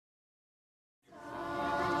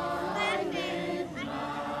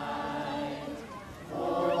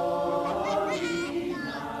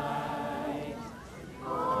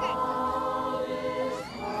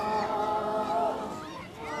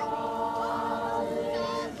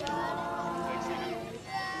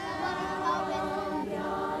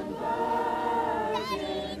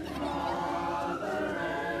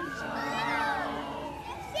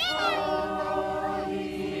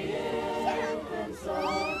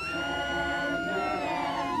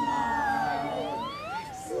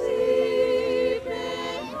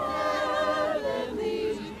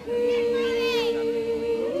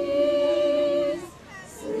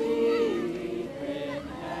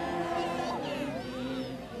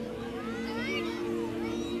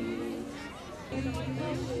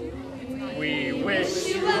We wish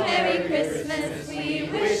you a Merry Christmas. We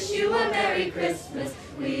wish you a Merry Christmas.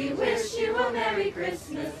 We wish you a Merry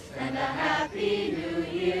Christmas and a Happy New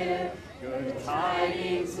Year. Good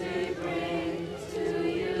tidings we bring to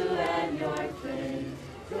you and your kin.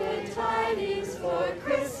 Good tidings for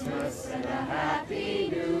Christmas and a Happy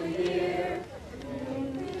New Year.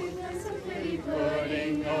 Bring us a figgy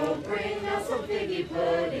pudding. Oh, bring us a figgy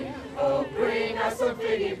pudding. Oh, bring us a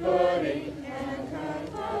figgy pudding. And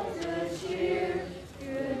a cheer.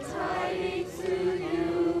 Good tidings to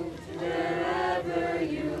you, wherever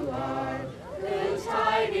you are. Good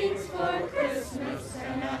tidings for Christmas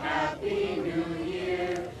and a Happy New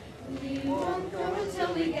Year. We won't go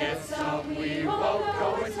until we get some. We won't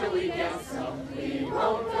go until we get some. We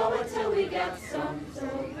won't go until we get some. So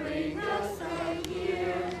bring us right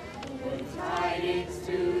here. Good tidings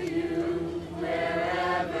to you,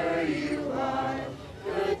 wherever you are.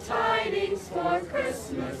 Good tidings for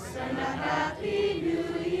Christmas and a Happy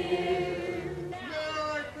New Year.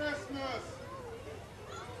 Merry Christmas!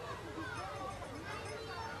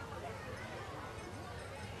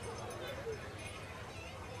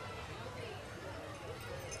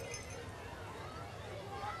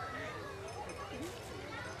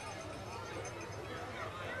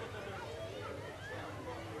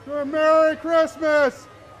 Good Merry Christmas!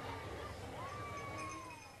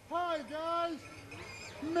 Hi guys!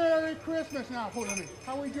 Merry Christmas! Now, hold on a minute.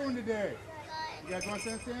 How are we doing today? You guys want to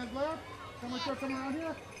stand Santa's lap? Someone start coming around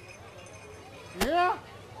here? Yeah?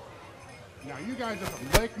 Now, you guys are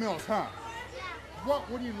from Lake Mills, huh? What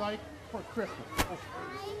would you like for Christmas? Oh.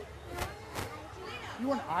 You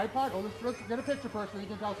want an iPod? Oh, let's get a picture first so you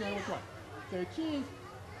can tell Santa which one. Say cheese.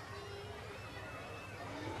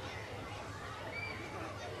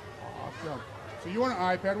 Awesome. So you want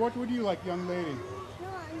an iPad. What would you like, young lady?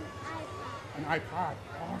 An iPod.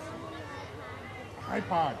 Awesome.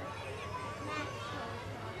 iPod.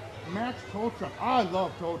 Max tow truck. I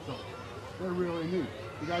love tow trucks. They're really neat.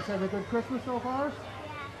 You guys having a good Christmas so far?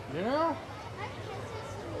 Yeah?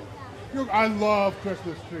 I love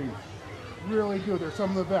Christmas trees. Really do. They're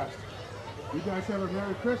some of the best. You guys have a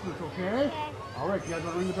Merry Christmas, okay? All right, you guys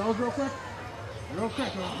want to ring the bells real quick? Real quick.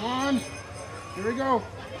 One. Here we go.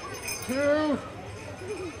 2,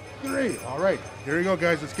 3. All right, here we go,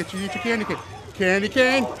 guys. Let's get you each a candy cane. Candy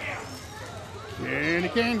cane. Candy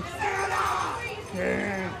cane.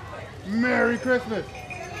 And Merry Christmas.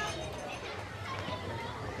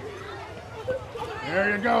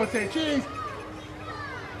 There you go. Say cheese.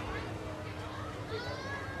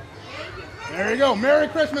 There you go. Merry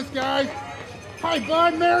Christmas, guys. Hi,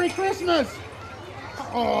 bud. Merry Christmas.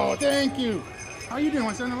 Oh, thank you. How you doing?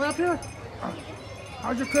 Want to sit on the lap here?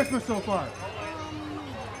 How's your Christmas so far?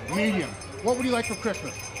 Medium. What would you like for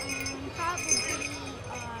Christmas? Probably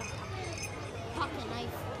pocket knife.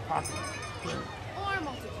 Pocket. Or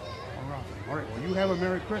multi-tool. All right, well, you have a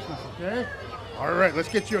Merry Christmas, okay? All right, let's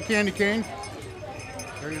get you a candy cane.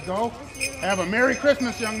 There you go. Have a Merry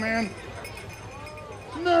Christmas, young man.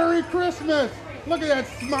 Merry Christmas! Look at that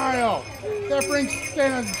smile. That brings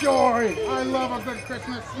Santa's joy. I love a good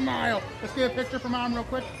Christmas smile. Let's get a picture for Mom real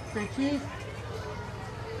quick. Say cheese.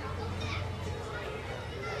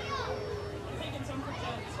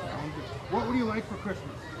 What would you like for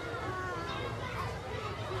Christmas?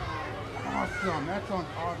 Awesome. That sounds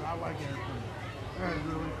awesome. I like everything. That is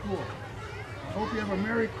really cool. I hope you have a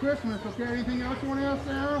Merry Christmas, okay? Anything else you want to ask,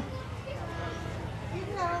 Sarah?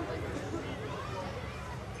 No.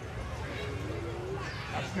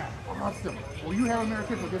 That's not awesome. Well, you have a Merry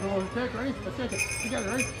Christmas. Give it a little take. Ready? Let's take it together.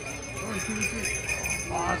 Ready? 1, 2,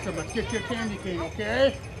 3. Awesome. Let's get you a candy cane,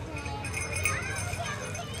 okay?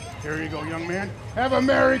 Here you go, young man. Have a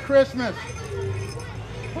Merry Christmas.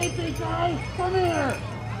 Hey, big guy, come here.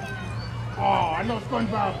 Oh, I love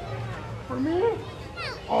SpongeBob. For me?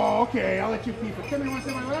 Oh, okay. I'll let you keep it. Come here, want to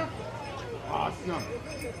sit on my lap? Awesome.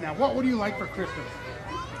 Now, what would you like for Christmas?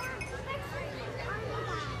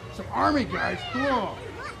 Some army guys. Cool.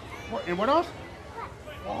 And what else?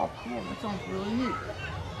 Oh, cool. That sounds really neat.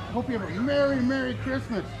 I hope you have a Merry, Merry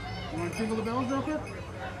Christmas. You want to jingle the bells real quick?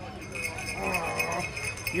 Oh.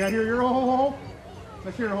 You gotta hear your ho ho ho?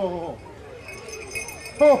 Let's hear ho ho ho.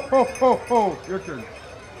 Ho ho ho ho. Your turn.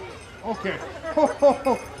 Okay. Ho ho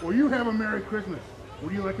ho. Well, you have a Merry Christmas.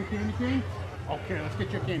 Would you like a candy cane? Okay, let's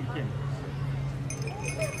get you a candy cane.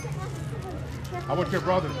 How about your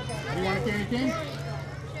brother? Do you want a candy cane?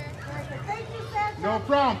 No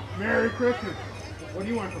problem. Merry Christmas. What do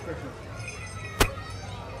you want for Christmas?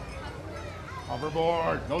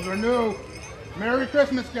 Hoverboard. Those are new. Merry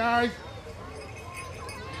Christmas, guys.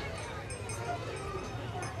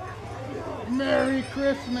 Merry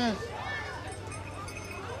Christmas.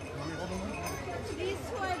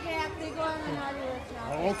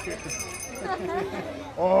 Okay.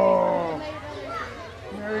 Oh,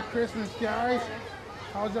 Merry Christmas, guys.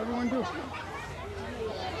 How's everyone doing? Hey,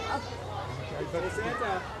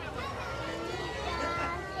 Santa.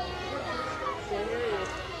 Can't hear you.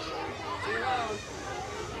 Sing loud.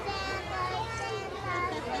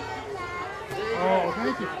 Oh,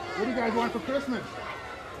 thank you. What do you guys want for Christmas?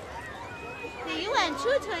 You want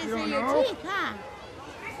two toys You in don't your know? teeth, huh?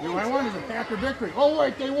 You know what I want is a Packer victory. Oh,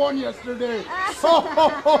 wait, they won yesterday.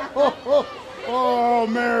 Oh,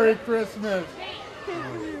 Merry Christmas.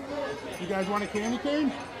 You guys want a candy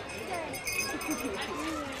cane?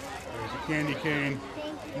 There's a candy cane.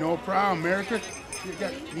 No problem. Merry Christmas.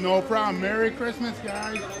 No problem. Merry Christmas,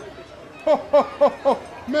 guys.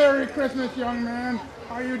 Merry Christmas, young man.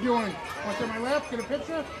 How you doing? Want to my lap? Get a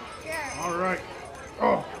picture? Sure. All right.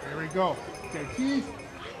 Oh, there we go. Okay, cheese.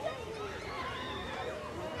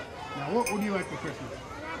 Now, what would you like for Christmas?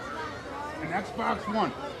 An Xbox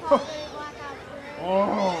One.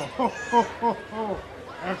 Oh,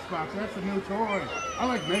 Xbox, that's a new toy. I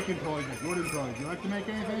like making toys, like wooden toys. You like to make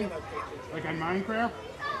anything? Like on Minecraft?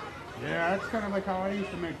 Yeah, that's kind of like how I used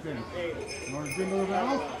to make things. You want to jingle the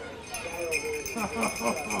bells?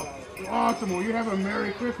 Awesome. Well, you have a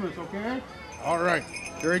Merry Christmas, okay? All right.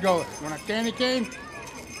 There you go. You want a candy cane?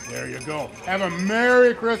 There you go. Have a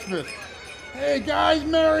Merry Christmas. Hey, guys,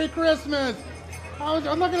 Merry Christmas. Look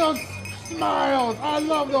at those smiles. I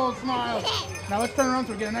love those smiles. Now, let's turn around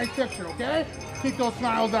so we get a nice picture, okay? Keep those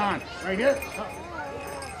smiles on. Right here. Come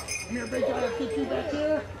here, big guy. I'll keep you back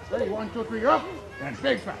here. Ready? 1, 2, 3, up. And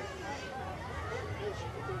big smile.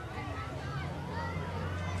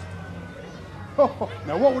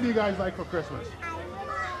 Now, what would you guys like for Christmas? I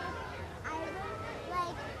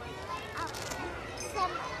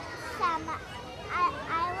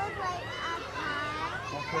would like a car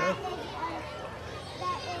Okay.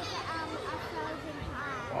 that is a frozen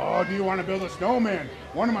car. Oh, do you want to build a snowman?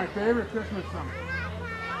 One of my favorite Christmas songs.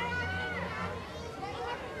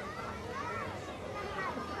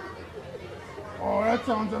 Oh, that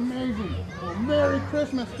sounds amazing. Well, Merry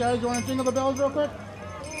Christmas, guys. You want to jingle the bells real quick?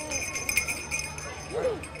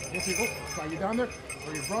 Yes, you go. Slide you down there.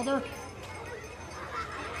 For your brother.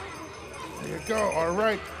 There you go. All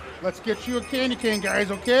right. Let's get you a candy cane,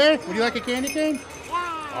 guys, okay? Would you like a candy cane?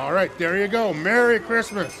 Yeah. All right. There you go. Merry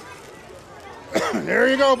Christmas. There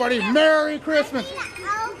you go, buddy. Merry Christmas.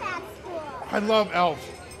 Elf at school. I love elves.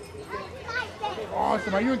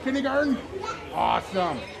 Awesome. Are you in kindergarten?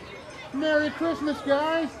 Awesome. Merry Christmas,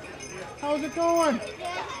 guys. How's it going?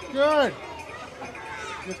 Good.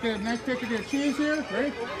 Let's get a nice picture of cheese here.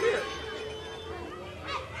 Ready?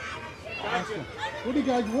 Awesome. What would you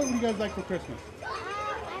guys like for Christmas? I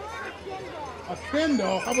want A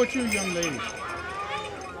Kindle? How about you, young lady?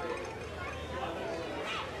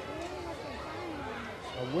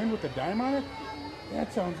 A wind with a dime on it?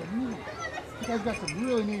 That sounds amazing. You guys got some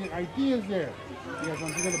really neat ideas there. You guys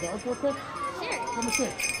want to do the bells real quick? Sure. Let me see.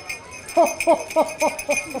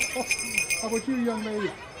 How about you, young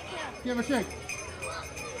lady? Give a shake.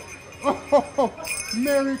 Oh,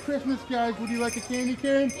 Merry Christmas, guys. Would you like a candy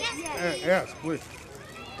cane? Yes. Yes, please.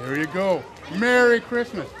 There you go. Merry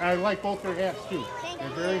Christmas. I like both their hats, too. They're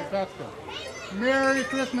very festive. Merry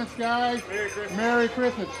Christmas, guys. Merry Christmas. Merry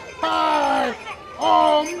Christmas. Hi.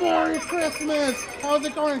 Oh, Merry Christmas. How's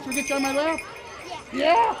it going? Should we get you on my lap?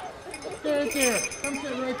 Yeah? Stay right there. Come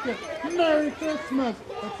sit right there. Merry Christmas.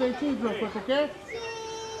 Let's say cheese real quick, okay?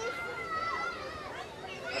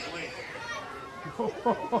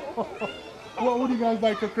 What would you guys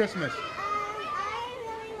like for Christmas? I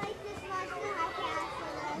really like this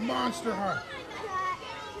Monster Monster High castle. High.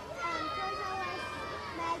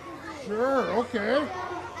 Magazine. Sure, okay. So I can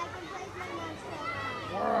place my Monster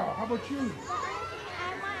High. Wow, how about you?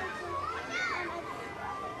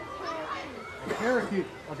 I want A parakeet.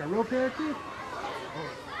 Like a real parakeet?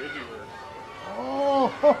 Digivert.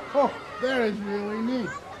 Oh, that is really neat.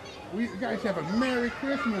 You guys have a Merry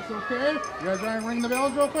Christmas, okay? You guys want to ring the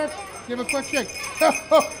bells real quick? Give a quick shake.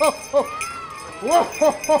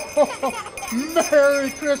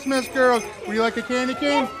 Merry Christmas, girls. Would you like a candy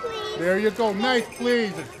cane? Yes, please. There you go. Nice,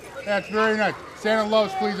 please. That's very nice. Santa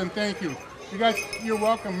loves please and thank you. You guys, you're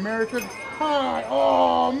welcome. Merry Christmas. Hi.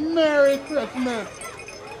 Oh, Merry Christmas.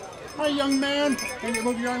 Hi, young man. Can you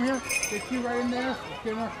move your arm here? Get you right in there.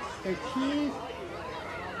 Hey, cheese.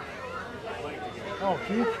 Oh,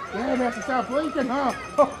 cheese. Damn, I have to stop blinking, huh?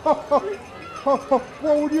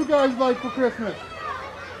 What would you guys like for Christmas?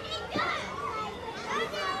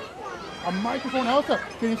 A microphone, Elsa.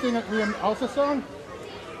 Can you sing an Elsa song?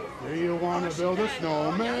 Do you want to build a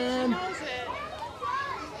snowman?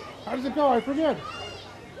 How does it go? I forget.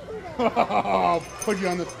 I'll put you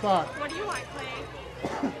on the spot. What do you want,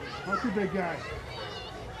 Clay? What's your big guy?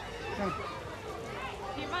 Come.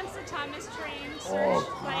 He wants the Thomas Train Search, Oh,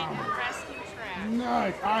 Flight, and Thomas. Rescue Track.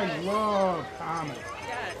 Nice. I love Thomas.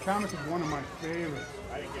 Yes. Thomas is one of my favorites.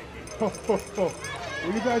 Well,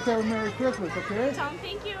 you guys have a Merry Christmas, okay? Tom,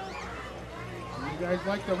 thank you. You guys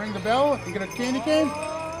like to ring the bell and get a candy cane?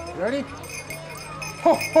 Ready?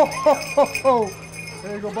 Ho, ho, ho, ho, ho.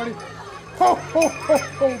 There you go, buddy. Ho, ho, ho,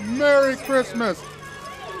 ho. Merry Christmas.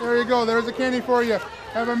 There you go. There's a candy for you.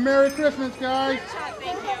 Have a Merry Christmas, guys. Good shot,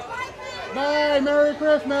 thank you. Bye. Merry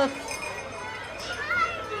Christmas.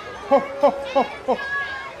 Ho, ho, ho, ho.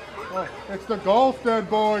 Oh, it's the Golstead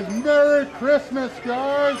boys. Merry Christmas,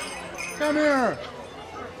 guys. Come here.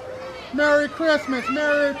 Merry Christmas.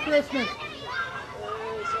 Merry Christmas.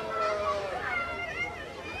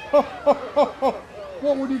 Ho, ho, ho, ho.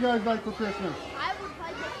 What would you guys like for Christmas? I would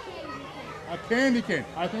like a candy cane. A candy cane.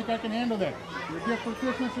 I think I can handle that. Your gift for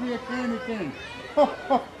Christmas will be a candy cane. Ho,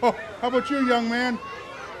 ho, ho. How about you, young man?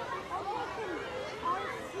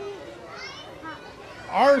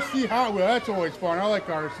 RC Hot Wheel. That's always fun. I like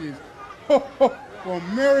RCs. Ho, ho. Well,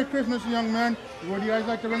 Merry Christmas, young man. Would you guys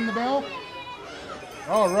like to ring the bell?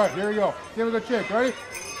 All right, here we go. Give it a check. Ready?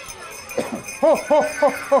 Ho, ho, ho,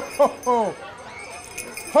 ho, ho, ho.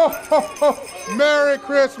 Ho, ho, ho. Merry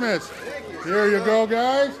Christmas. Here you go,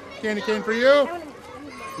 guys. Candy cane for you.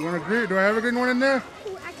 You want a green? Do I have a green one in there?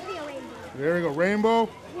 Actually a rainbow. There we go. Rainbow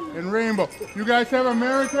and rainbow. You guys have a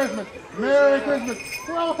Merry Christmas. Merry Christmas.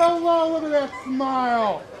 Well, hello. Look at that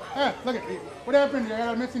smile. Ah, look at what happened there. I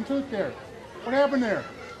got a missing tooth there. What happened there?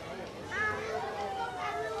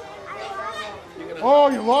 Oh,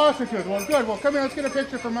 you lost a tooth. Well, good. Well, come here. Let's get a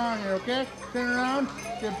picture for Mom here, okay? Turn around.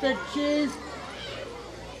 Get a big cheese.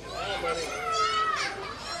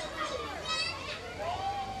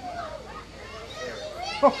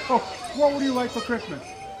 What would you like for Christmas?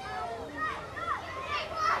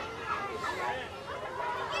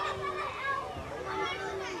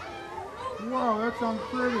 Wow, that sounds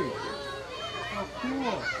pretty. Oh, cool.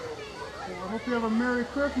 Well, I hope you have a Merry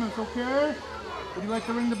Christmas, okay? Would you like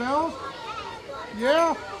to ring the bells?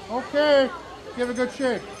 Yeah? Okay. Give a good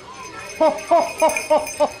shake.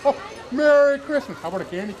 Merry Christmas. How about a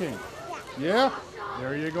candy cane? Yeah?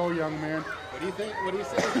 There you go, young man. What do you think? What do you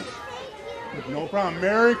say? No problem.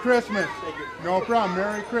 Merry Christmas. No problem.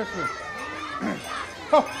 Merry Christmas.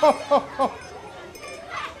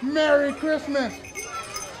 Merry Christmas.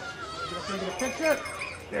 Get up there and get a picture.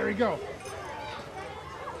 There we go.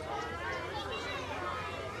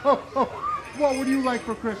 What would you like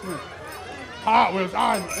for Christmas? Hot Wheels.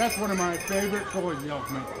 That's one of my favorite toys, young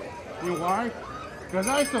man. You know why? Because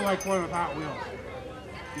I still like playing with Hot Wheels.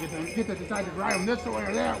 You get to decide to drive them this way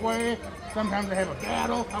or that way. Sometimes they have a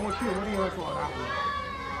battle. How about you? What do you like about Hot Wheels?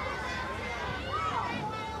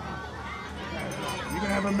 You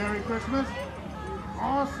gonna have a Merry Christmas?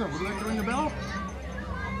 Awesome. Would you like to ring the bell?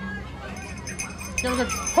 Give a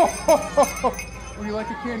good. Would you like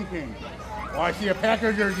a candy cane? Oh, I see a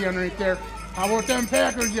Packer jersey underneath there. How about them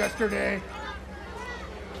Packers yesterday?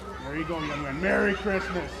 There you go, young man. Merry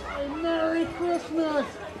Christmas. Hey, Merry Christmas.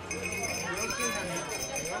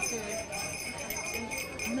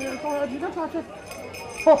 Merry, go ahead, you can touch it.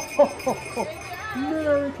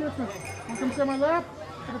 Merry Christmas. Want to come sit on my lap?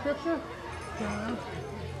 Take a picture? Yeah.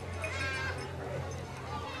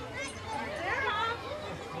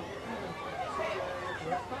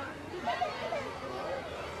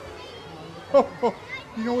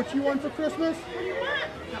 You know what you want for Christmas? What do you want?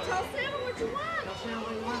 Tell Santa what you want. Tell Santa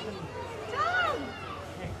what you want. Tell him.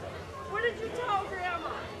 What did you tell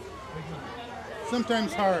Grandma?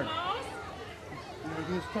 Sometimes hard. Mouse? You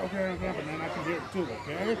can just tell Grandma and Grandpa, and then I can hear it too,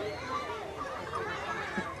 okay?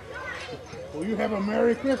 Well, you have a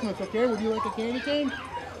Merry Christmas, okay? Would you like a candy cane?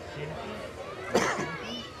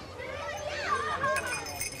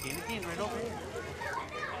 Candy cane right over here.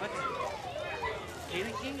 What?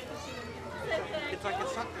 Candy cane? It's like a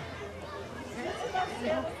sucker.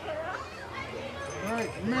 All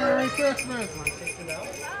right, Merry Christmas. Take it out.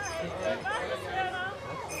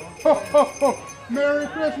 Merry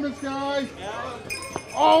Christmas, guys.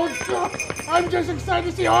 Oh, God. I'm just excited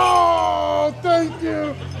to see. Oh, thank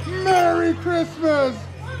you. Merry Christmas.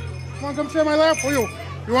 Want to come sit on my lap? Oh,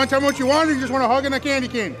 you want to tell me what you want, or you just want a hug and a candy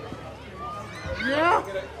cane? Yeah?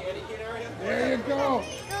 There you go.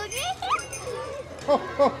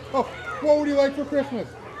 What would you like for Christmas?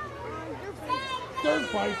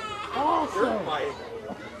 Dirt bike. Awesome. Dirt bike.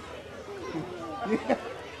 Yeah.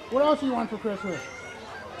 What else do you want for Christmas?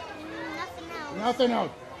 Nothing else. Nothing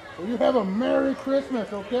else. Well, you have a Merry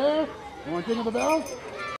Christmas, okay? You want to jingle the bells?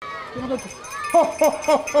 Jingle the...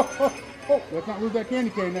 Oh, let's not lose that candy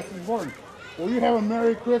cane. That's important. Well, you have a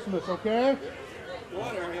Merry Christmas, okay?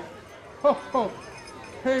 What are you? Oh,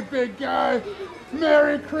 hey, big guy.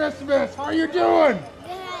 Merry Christmas. How you doing?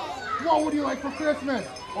 What would you like for Christmas?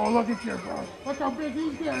 Oh, look at your bro. Look how big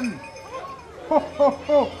he's getting.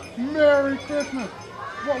 Merry Christmas.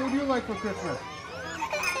 What would you like for Christmas?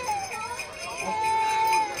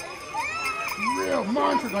 Real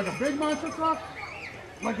monster, like a big monster truck?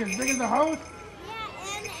 Like as big as the house?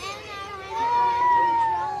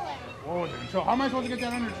 Oh, so how am I supposed to get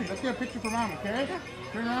that under the tree? Let's get a picture for Mom, okay?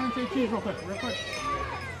 Turn around and say cheese real quick, real quick.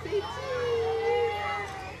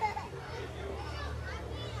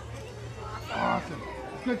 Awesome.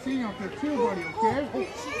 It's good seeing you out there too, buddy, okay?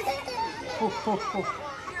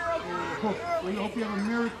 We hope you have a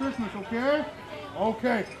Merry Christmas, okay?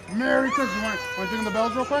 Okay, Merry Christmas. You want to ding the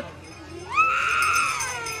bells real quick?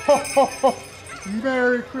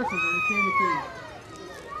 Merry Christmas. Are you candy cane?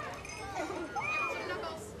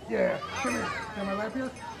 Yeah, come here. Got my lap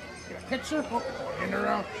here? Get a picture? In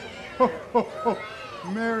around.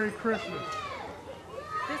 Merry Christmas.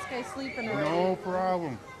 This guy's sleeping already. No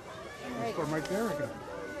problem. Let's put him right there again.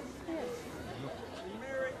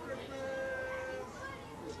 Merry Christmas!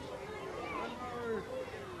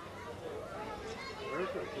 Very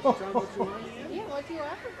good. Did you tell him what you want? Yeah, what do you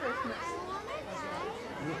want for Christmas?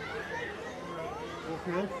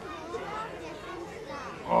 Okay.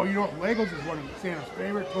 Oh, you know what? Legos is one of Santa's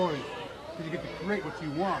favorite toys. Because you get to create what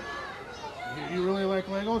you want. You really like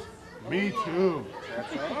Legos? Me too.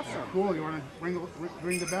 That's awesome. Cool. You want to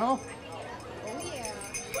ring the bell? Oh, yeah.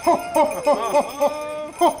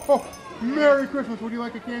 Merry Christmas. Would you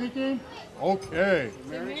like a candy cane? Okay.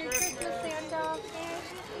 Merry Christmas, Santa.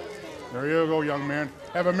 There you go, young man.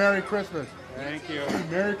 Have a Merry Christmas. Thank you.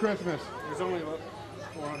 Merry Christmas. There's only about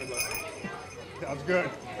 400 left. Sounds good.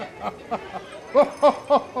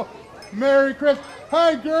 Merry Christmas.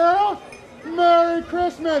 Hey, girls. Merry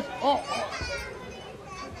Christmas. Oh.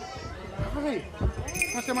 Hi. Want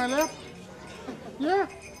to sit on my lap? Yeah.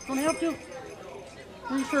 Don't have to.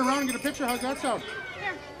 We can turn around and get a picture. How's that sound?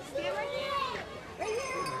 Here, stand right here. Right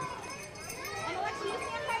here. And Alexa, you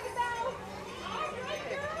stand by the bell. All right,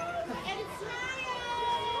 girls. And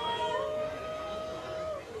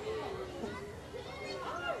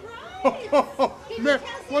smile. All right.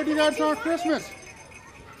 What do you guys want for Christmas?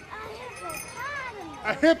 A hippopotamus.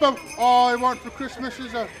 A hippo. All I want for Christmas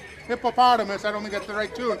is a hippopotamus. I don't think that's the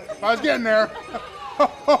right tune. I was getting there.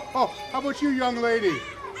 How about you, young lady?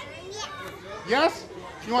 Yes?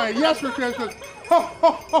 You want a yes for Christmas? You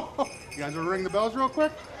guys want to ring the bells real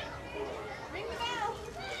quick? Ring the bell.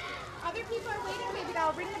 Other people are waiting, baby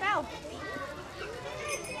doll. Ring the bell.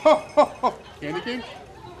 Candy cane?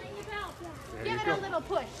 Ring the bell. There Give you it go. a little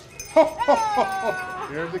push.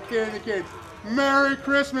 There's the candy cane. Merry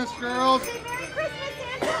Christmas, girls. Say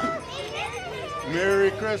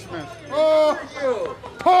Merry Christmas, Santa. Merry Christmas.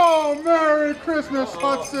 Oh, Merry Christmas,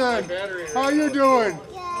 Hudson. How you doing?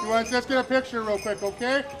 You want? Let's get a picture real quick,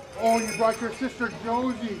 okay? Oh, you brought your sister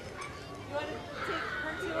Josie. You want to take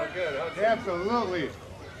her to Oh, good. Okay. Absolutely.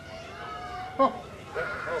 Oh,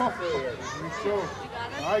 so,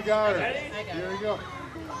 I got her. Here we go.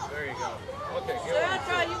 There you go. Okay, good.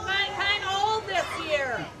 Santa, you might kind of old this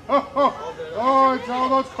year. Oh, it's all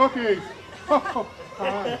those cookies.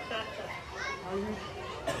 Hi.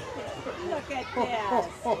 Look at this.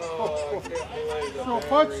 So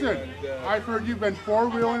Hudson, I've heard you've been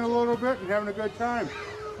four-wheeling a little bit and having a good time.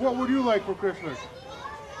 What would you like for Christmas?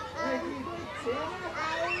 Like a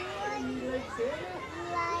new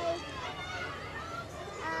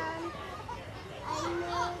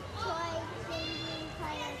toy changing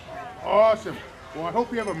kind of car. Awesome. Well, I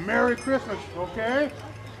hope you have a Merry Christmas, okay?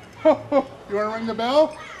 You want to ring the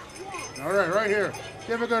bell? All right, right here.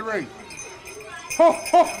 Give a good ring.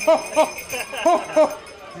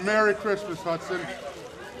 Merry Christmas, Hudson.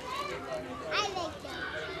 I like them.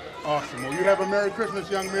 Awesome. Well, you have a Merry Christmas,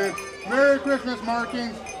 young man. Merry Christmas,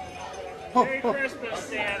 Markings. Merry Christmas,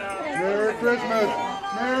 Santa. Merry Christmas.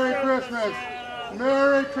 Merry Christmas.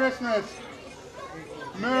 Merry Christmas.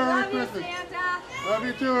 Merry Christmas. Santa. Love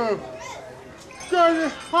you too.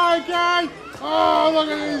 Good. Hi, guys. Oh, look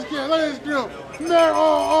at these kids. Look at this group.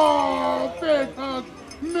 Oh, big hug.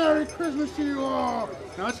 Merry Christmas to you all.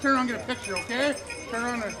 Now let's turn around and get a picture, okay? Turn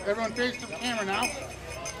around and everyone face the camera now.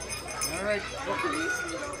 All right.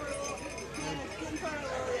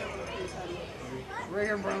 Right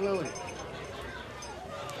here in front of Lily.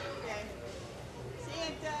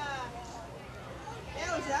 Santa. That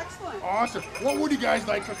was excellent. Awesome. What would you guys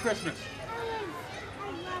like for Christmas?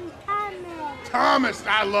 Thomas. Thomas,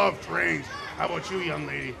 I love trains. How about you, young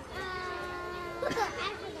lady?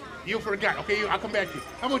 You forgot. Okay, I'll come back to you.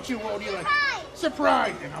 How about you? What do you like?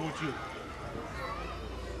 Surprise. And how about you?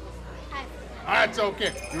 That's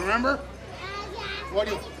okay. You remember? What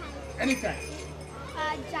do you? Anytime.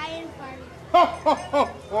 Giant party. Ho, ho, ho.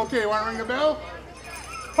 Okay, want to ring the bell?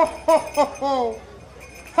 Ho, ho, ho, ho.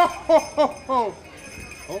 Ho, ho, ho, ho.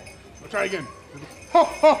 Oh, we'll try again. Ho,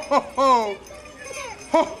 ho, ho, ho.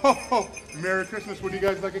 Ho, ho, ho. Merry Christmas. Would you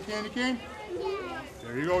guys like a candy cane? Yeah.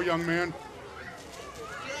 There you go, young man.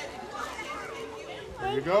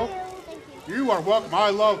 There you go. Thank you. You are welcome. I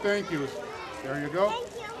love thank yous. There you go.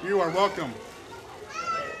 Thank you. You are welcome.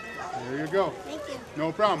 There you go. Thank you.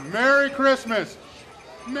 No problem. Merry Christmas.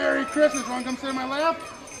 Merry Christmas. Want to come sit in my lap?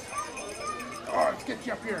 Oh, let's get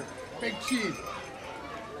you up here. Big cheese.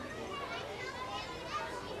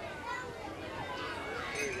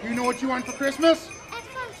 You know what you want for Christmas?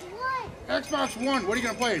 Xbox One. Xbox One. What are you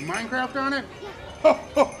going to play? Minecraft on it?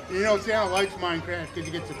 You know, Santa likes Minecraft because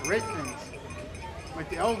you get to break things. Like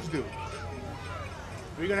the elves do.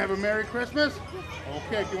 Are you going to have a Merry Christmas?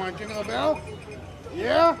 Okay. Do you want to jingle a bell?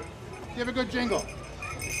 Yeah? Give a good jingle.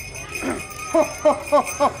 You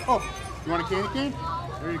want a candy cane?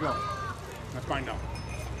 There you go. That's mine now.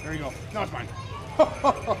 There you go. No, it's mine.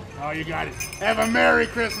 Oh, you got it. Have a Merry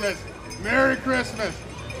Christmas. Merry Christmas.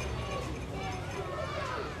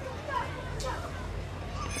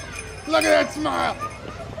 Look at that smile.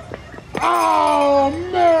 Oh,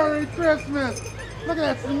 Merry Christmas. Look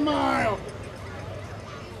at that smile.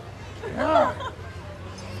 Yeah.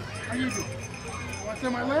 How you doing? You want some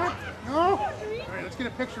of my lap? No? All right, let's get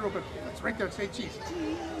a picture real quick. Let's right there. Say cheese.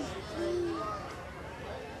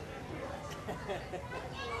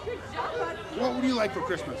 What would you like for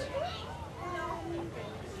Christmas?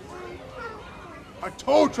 A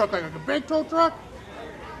tow truck, like a big tow truck?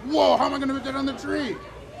 Whoa, how am I going to put that on the tree?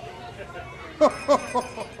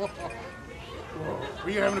 Are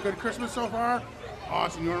you having a good Christmas so far?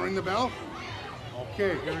 Awesome. You want to ring the bell?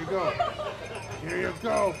 Okay, here we go. Here you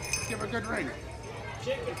go. Give it a good ring.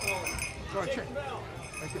 Go on, check.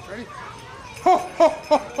 Like this, ready?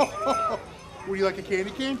 Would you like a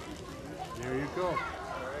candy cane? There you go.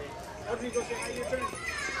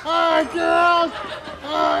 Hi, girls!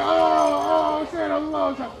 Hi, oh, say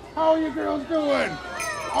hello. How are you girls doing?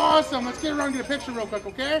 Awesome. Let's get around and get a picture real quick,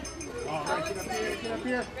 okay? All right, get up here, get up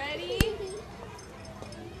here. Ready?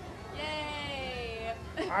 Yay!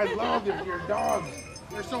 I love your dogs.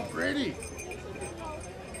 They're so pretty.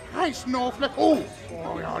 Hi, Snowflake. Oh,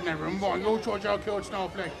 yeah, never mind. You chose our cute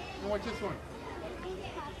Snowflake. And what's this one?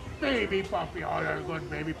 Baby puppy. Oh, that's a good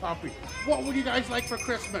baby puppy. What would you guys like for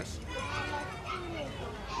Christmas?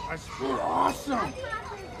 A spoon. Awesome.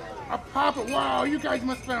 A papa. Wow, you guys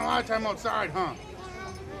must spend a lot of time outside, huh?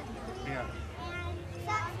 Yeah.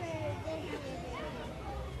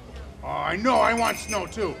 Oh, I know. I want snow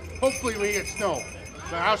too. Hopefully we get snow.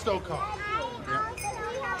 But I'll still come. Yeah.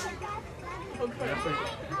 That's it.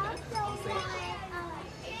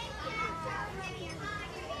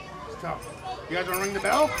 It's tough. You guys want to ring the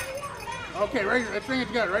bell? Okay, ready? Let's ring it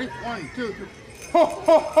together. Ready? 1, 2, 3. Ho,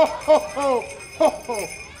 ho, ho, ho, ho, ho, ho.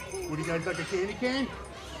 Would you guys like a candy cane?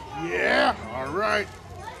 Yeah. All right.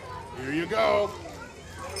 Here you go.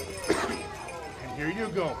 And here you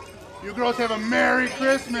go. You girls have a Merry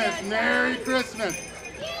Christmas. Merry Christmas.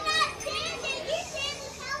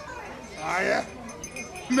 Oh, yeah.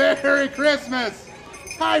 Merry Christmas.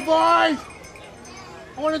 Hi, boys.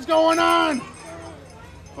 What is going on?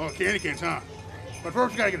 Oh, candy canes, huh? But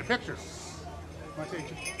first, we gotta get a picture.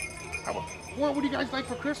 What would you guys like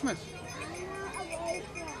for Christmas?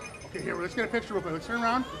 Okay, here, let's get a picture real quick. Let's turn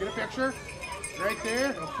around, get a picture. Right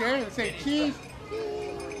there, okay. Let's say cheese.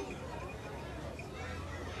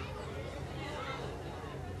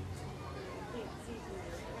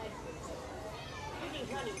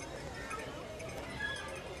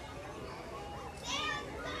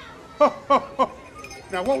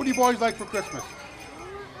 Now, what would you boys like for Christmas?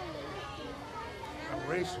 A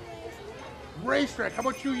racer. Racetrack. How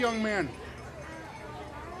about you, young man?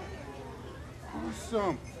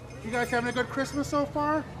 Awesome. You guys having a good Christmas so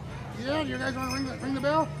far? Yeah? You guys want to ring the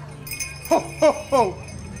bell? Ho, ho, ho.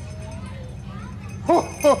 Ho,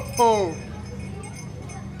 ho, ho.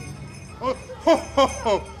 Ho, ho, ho,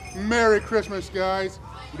 ho. Merry Christmas, guys.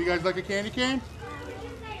 Would you guys like a candy cane?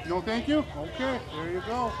 No, thank you? Okay, there you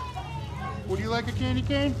go. Would you like a candy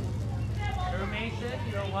cane? Mason,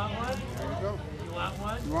 you don't want one? There you go. You want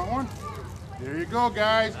one? You want one? There you go,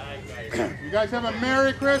 guys. You guys have a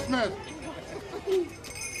Merry Christmas.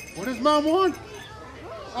 What does Mom want?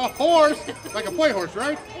 A horse? Like a play horse,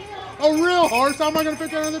 right? A real horse? How am I going to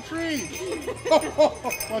put that on the tree?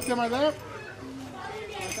 Want some of that?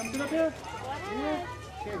 Come sit up here? Yeah.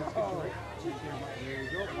 Okay, let's get you right. There you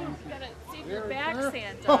go. One, two. Gotta save There, your back, there.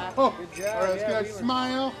 Santa. Ho, ho. Good job, All right, let's yeah, get a we were-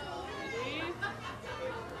 smile. Ready?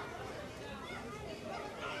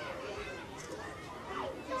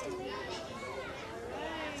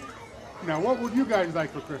 Now, what would you guys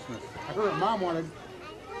like for Christmas? I heard Mom wanted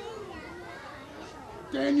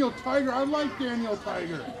Daniel Tiger. I like Daniel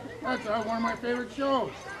Tiger. That's one of my favorite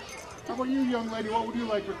shows. How about you, young lady? What would you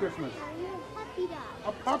like for Christmas?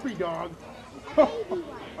 A puppy dog.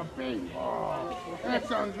 A baby. Oh, that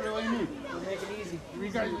sounds really neat. We'll make it easy. You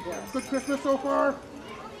guys, good Christmas so far?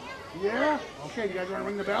 Yeah? Okay, you guys want to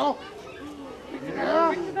ring the bell? Yeah?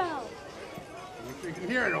 Ring the bell. Make sure you can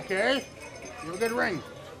hear it, okay? Give a good ring.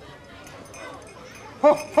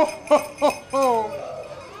 Ho, ho, ho, ho, ho.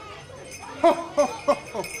 Ho, ho, ho,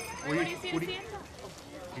 ho. What do you see to what do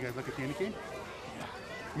Santa? you guys like a candy cane?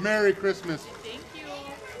 Merry Christmas. Thank you.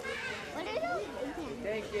 What are those?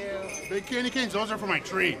 Thank you. Big candy canes, those are for my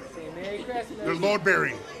tree. Say Merry Christmas. They're load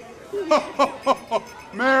bearing. Ho, ho, ho, ho.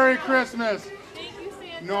 Merry Christmas. Thank you,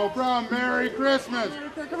 Santa. No problem. Merry Christmas.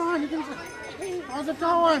 Come on, you can say, how's it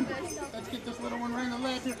going? Let's get this little one right in the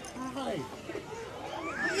leg here. Hi.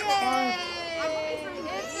 Hi.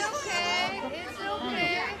 It's okay. It's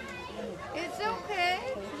okay. It's okay.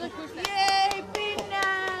 Yay,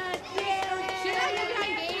 Peanut! Yay! Should I get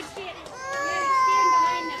behind Gage? Stand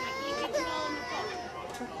behind them. I can't get you all in the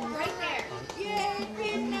phone. Right there. Yay,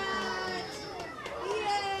 Peanut!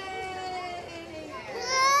 Yay!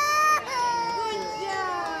 Good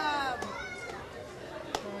job!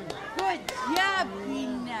 Good job,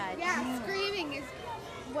 Peanut! Yeah, screaming is,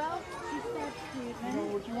 well, she said You Stephen. know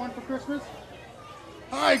what you want for Christmas?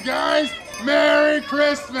 Hi guys, Merry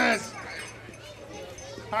Christmas!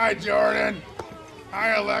 Hi Jordan.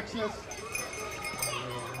 Hi Alexis.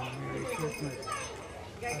 Merry Christmas.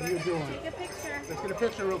 How you doing? Take a picture. Let's get a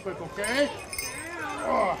picture real quick, okay?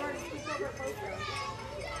 Oh.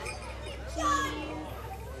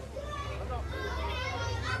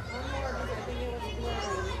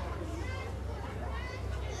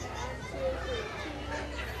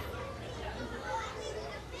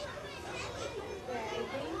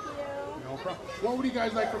 No problem. What would you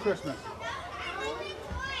guys like for Christmas?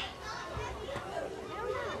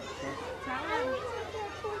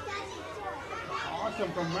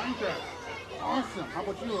 Awesome, from Minecraft. Awesome. How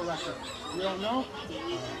about you, Alexa? You don't know?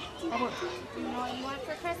 How about You know what you want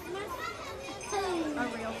for Christmas? A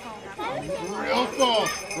real phone. real phone?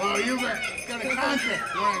 Well, you got a contract.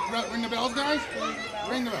 You want to ring the bells, guys?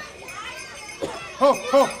 Ring the bell. Ho,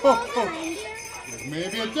 ho, ho, ho. Yes,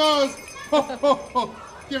 maybe it does. Ho, ho, ho.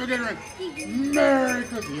 Give a good ring. Merry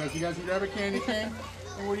Christmas. Yes, you guys can grab a candy cane.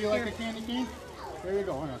 And would you like a candy cane? There you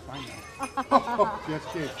go. Oh, no, it's fine now. Ho, ho. Yes,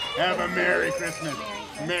 kids. Have a Merry Christmas.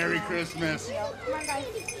 Merry Christmas. Come on, guys.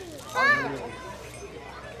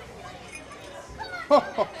 Ho,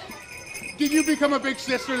 ho. Did you become a big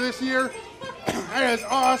sister this year? That is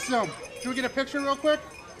awesome. Can we get a picture real quick?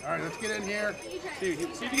 All right, let's get in here. See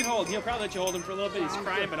if you can hold. He'll probably let you hold him for a little bit. He's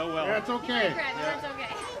crying, but oh well. That's okay. That's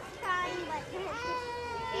okay.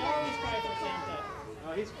 Oh, he's crying for Santa.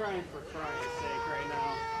 Oh, he's crying for crying's sake right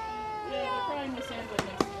now. Yeah, they're crying with Santa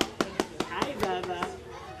next. Hi, Bubba.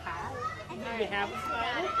 Hi. You have a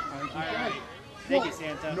smile? Thank you, All guys. right. Thank you,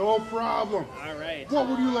 Santa. No problem. All right. What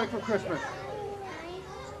would you like for Christmas?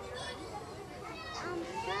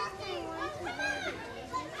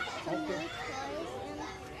 Okay.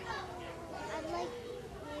 I'd like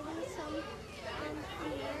maybe some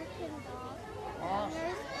American dog Awesome.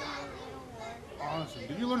 runners and a little war. Awesome.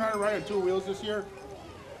 Did you learn how to ride on two wheels this year?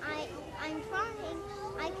 I'm trying.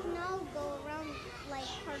 I can now go around like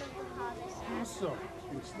part of the house. Awesome.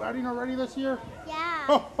 You sledding already this year? Yeah.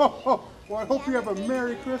 Ho, ho, ho. Well, I hope you have a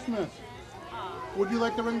Merry Christmas. Would you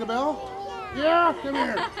like to ring the bell? Yeah, come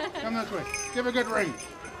here. Come this way. Give a good ring.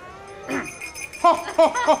 Ho, ho,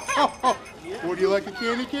 ho, ho, ho. Would you like a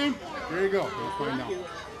candy cane? There you go. Go find out.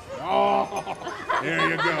 Oh, there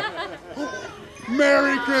you go.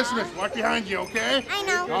 Merry Christmas. Watch behind you, okay? I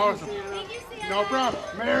know. Awesome. Thank you, Santa. No problem.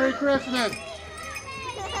 Merry Christmas.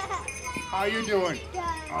 How you doing? Good.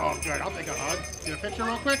 Oh, good. I'll take a hug. Get a picture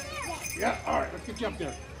real quick? Yeah. All right. Let's get you up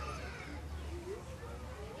there.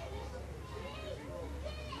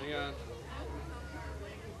 Hang on.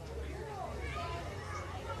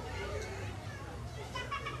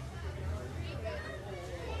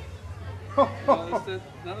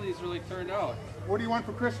 None of these really turned out. What do you want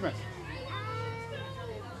for Christmas?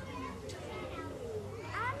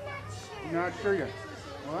 I'm not sure. Not sure yet.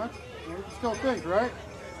 What? Well, you can still think, right?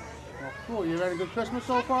 Well, cool. You had a good Christmas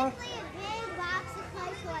so far? Probably a big box of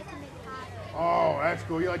toys so I can make hotter. Oh, that's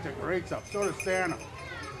cool. You like to grate stuff. So does Santa.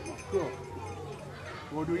 Oh, cool.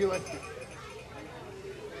 What do you like?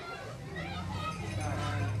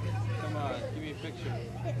 Come on, give me a picture.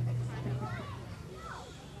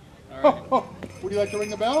 Ho, ho. Would you like to ring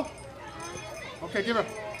the bell? Okay, give it.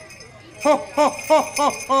 Ho, ho, ho, ho,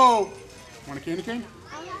 ho. Want a candy cane?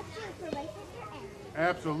 I have two for my sister and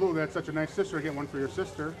Absolutely. That's such a nice sister. I get one for your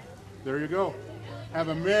sister. There you go. Have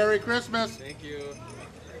a Merry Christmas. Thank you.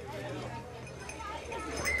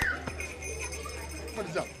 What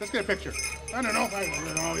is up? Let's get a picture. I don't know.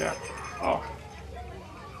 Oh, yeah. Oh.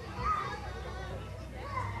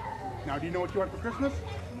 Now, do you know what you want for Christmas?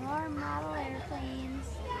 more model airplanes,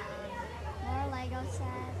 more Lego sets.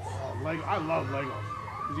 Oh, Lego. I love Legos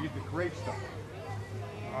because you get the great stuff.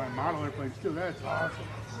 Oh, and model airplanes too. That's awesome.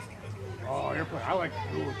 Oh, airplane. I like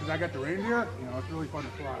because I got the reindeer. You know, it's really fun to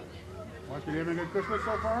fly. Well, you having a good Christmas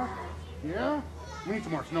so far? Yeah. We need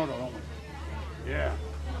some more snow though, don't we? Yeah.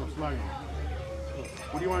 Go slugging.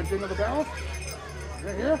 What do you want to jingle the bells?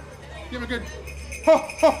 Right here. Give a good. Ho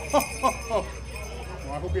ho ho ho ho.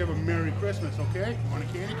 Well, I hope you have a Merry Christmas. Okay. You want a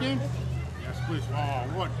candy cane? Yes, please. Oh,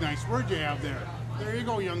 what nice word you have there. There you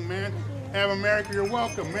go, young man. Have a Merry. You're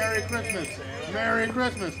welcome. Merry Christmas. Merry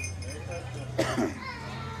Christmas.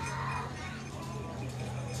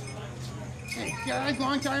 Hey guys,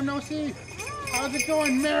 long time no see. How's it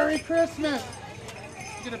going? Merry Christmas.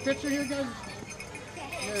 Get a picture here, guys.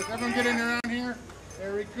 Yes, everyone get in around here.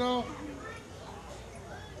 There we go.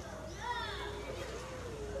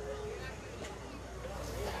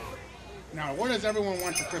 Now, what does everyone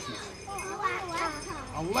want for Christmas?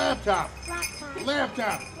 A laptop.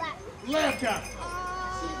 Laptop. Laptop.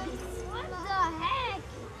 What the heck?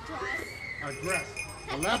 A dress.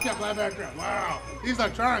 A laptop dress. Wow. These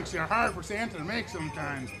electronics are hard for Santa to make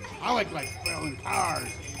sometimes. I like building cars.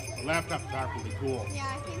 A laptop car would be cool.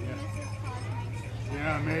 Yeah, I think Yeah. Mrs. Claus.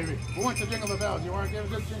 Yeah, maybe. Who wants to jingle the bells? You want to give a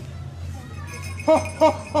good jingle? Ho,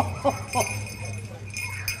 ho, ho, ho, ho.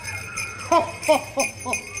 Ho, ho, ho,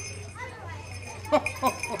 ho. Ho, ho,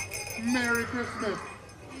 ho. Merry Christmas.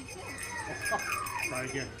 Try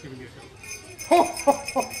again. Give me a ho, ho,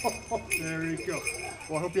 ho, ho, ho. There you go.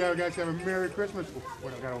 Well, I hope you guys have a Merry Christmas. Oh,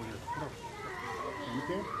 what I got over here? What else?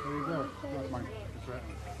 Okay, there you go. That's mine. That's that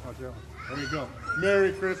one. That's that one. There you go.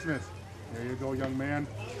 Merry Christmas. There you go, young man.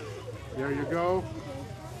 There you go.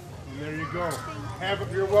 And there you go.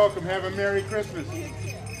 You're welcome. Have a Merry Christmas.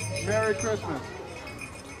 Merry Christmas.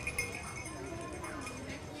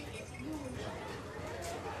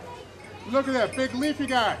 Look at that big leaf you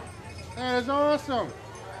got. That is awesome.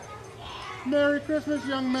 Merry Christmas,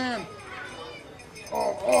 young man.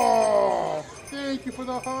 Oh, thank you for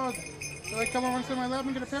the hug. Should I come over and sit on my lap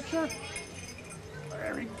and get a picture?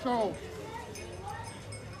 There we go.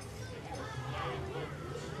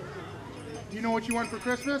 Do you know what you want for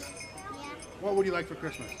Christmas? Yeah. What would you like for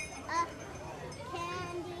Christmas?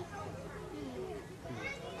 Candy.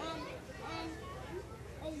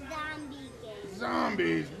 And a zombie game.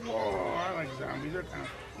 Zombies. Whoa, I like zombies. They're kind of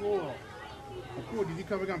cool. Oh, cool. Did you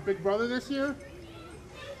come on Big Brother this year?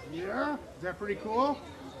 Yeah? Is that pretty cool?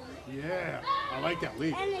 Yeah. I like that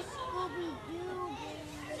leaf. And a Scooby-Doo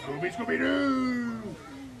game. Scooby-Doo.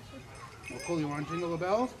 Well, cool. You want to jingle the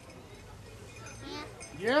bells? Yeah.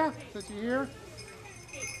 Yeah? Since you're here?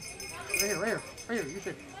 Right here. You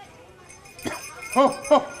say. Ho,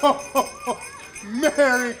 ho, ho, ho, ho.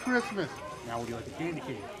 Merry Christmas. Now, would you like a candy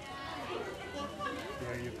cane?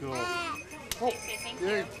 There you go. Oh,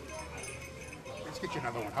 there. Let's get you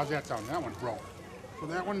another one. How's that sound? That one broke. So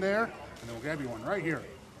that one there, and then we'll grab you one right here.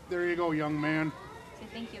 There you go, young man. Say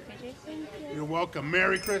thank you, PJ. Thank you. You're welcome.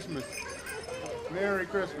 Merry Christmas. Merry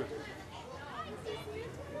Christmas.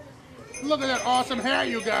 Look at that awesome hat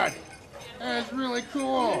you got. That is really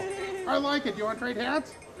cool. I like it. Do you want to trade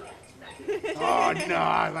hats? Oh, no,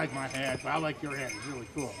 I like my hat, but I like your hat. It's really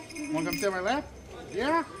cool. Want to come sit on my lap?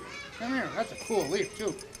 Yeah? Come here. That's a cool leaf,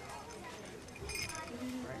 too.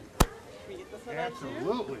 We get this one on too?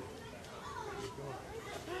 Absolutely.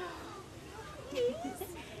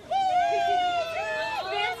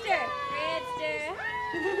 Grandster!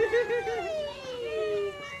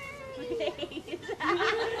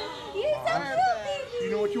 You're so cute, Do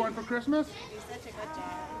you know what you want for Christmas? You're such a good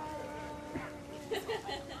job.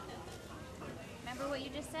 Remember what you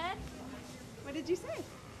just said? What did you say?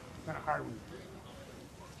 Kind of hard one.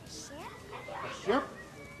 A ship?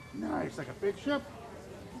 Nice, like a big ship?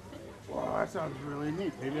 Wow, that sounds really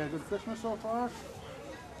neat. Maybe you had a good Christmas so far? Are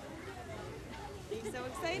you so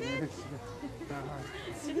excited? It's not hard.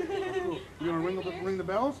 Cool. You want to ring the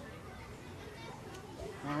bells?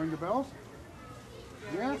 Want to ring the bells?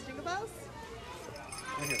 Yeah? Jingle bells?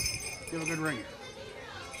 Right here. Give a good ring.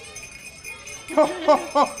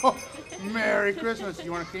 Merry Christmas.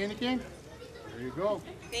 You want a candy cane? There you go.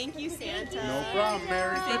 Thank you, Santa. No problem.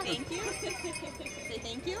 Merry Say Christmas. thank you. Say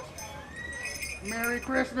thank you. Merry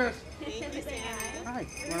Christmas. Thank you, Santa. Hi. You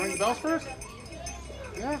want to ring the bells first?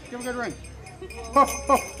 Yeah, give a good ring.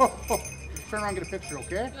 Turn around and get a picture,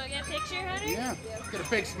 okay? You want to get a picture, honey? Yeah. Get a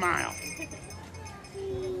big smile.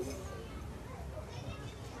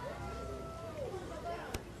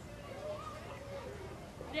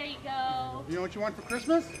 There you go. You know what you want for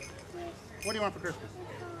Christmas? What do you want for Christmas?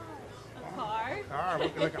 A car. Car.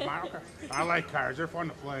 Like a model car. I like cars. They're fun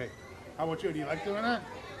to play. How about you? Do you like doing that?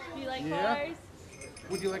 Do you like Yeah. cars?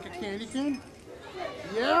 Would you like a candy cane?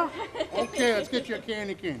 Yeah? Okay, let's get you a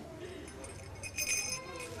candy cane.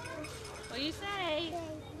 What do you say?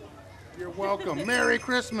 You're welcome. Merry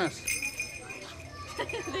Christmas.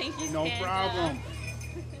 Thank you, No Santa. problem.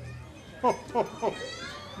 Ho, ho, ho.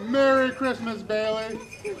 Merry Christmas, Bailey.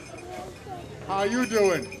 How you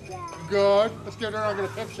doing? Good. Let's get her and get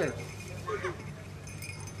a picture.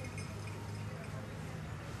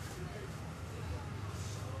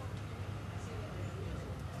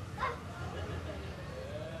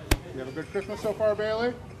 You have a good Christmas so far,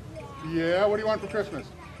 Bailey? Yeah. What do you want for Christmas?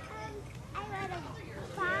 I want a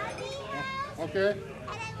Barbie house, Okay. and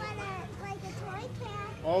I want a toy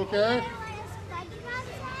cat. Okay. And I want a SpongeBob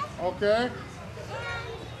set, Okay. and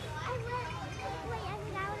I forgot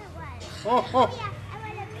what it was. Oh, Oh oh. yeah, I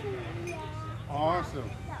want a pizza. Awesome.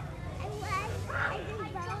 So, I do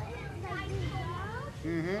both,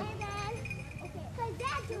 Mm-hmm. and then, because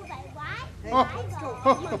that's what I want.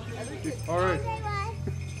 Oh. All right. And I want,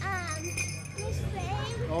 this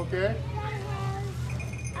thing Okay. that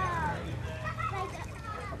has,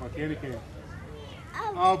 How about candy cane?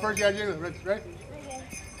 oh, Oh, first you gotta do it, right? okay.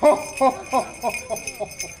 Ho, ho, ho, ho, ho,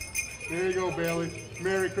 ho. There you go, Bailey.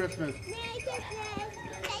 Merry Christmas. Merry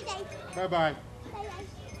Christmas. Bye-bye. Bye-bye. Bye-bye.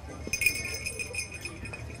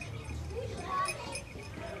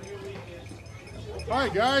 Hi,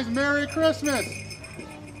 guys. Merry Christmas.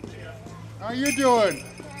 How you doing?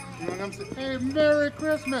 You want them to say, hey, Merry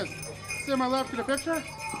Christmas. See my left, get a picture?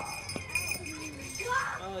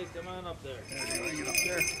 Ollie, come on up there. There you go. Get up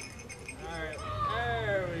there. Alright,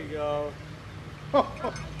 there we go. Ho,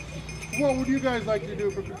 ho. What would you guys like to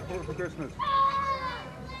do for Christmas?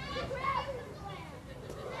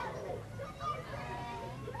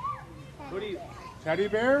 What do you... Teddy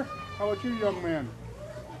bear? How about you, young man?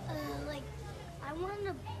 Like, I want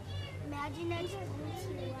to imaginary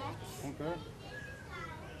silhouettes. Okay.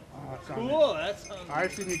 Oh, that sounds Cool, that sounds...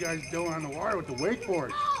 I've seen you guys doing on the water with the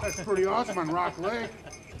wakeboard. That's pretty awesome on Rock Lake.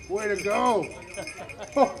 Way to go.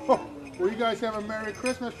 Ho, ho. Well, you guys have a Merry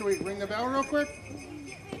Christmas. Can we ring the bell real quick?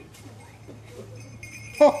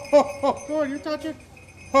 Ho, ho, ho. Go on, you touch it.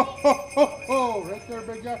 Ho, ho, ho, ho. Right there,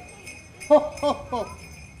 big guy. Ho, ho, ho.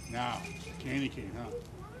 Now, candy cane, huh?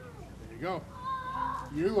 There you go.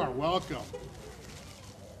 You are welcome.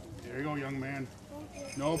 There you go, young man.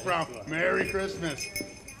 No problem. Merry Christmas.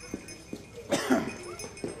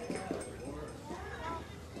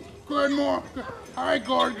 Good morning. Hi,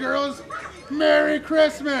 Gourd girls. Merry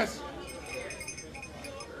Christmas.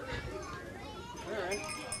 Alright.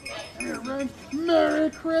 Come here, Ren. Merry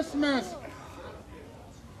Christmas.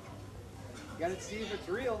 Gotta see if it's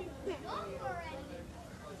real.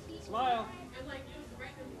 Smile.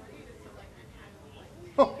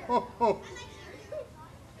 Ho, ho, ho.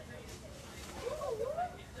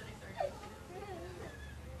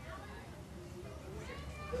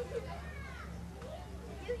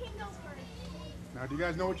 You can go first. Now, do you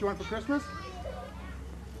guys know what you want for Christmas?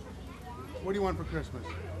 What do you want for Christmas?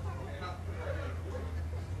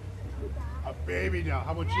 A baby doll.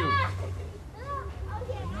 How about you?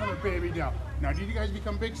 Another baby doll. Now, did you guys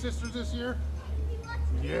become big sisters this year?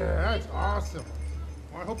 Yeah, that's awesome.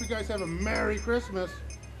 Well, I hope you guys have a Merry Christmas.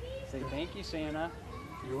 Say thank you, Santa.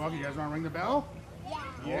 You're welcome. You guys want to ring the bell? Yeah.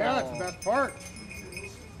 Yeah, that's the best part.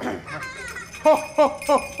 Ho, ho,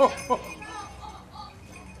 ho, ho, ho.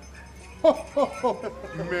 Ho, ho, ho.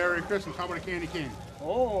 Merry Christmas. How about a candy cane?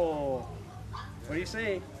 Oh, what do you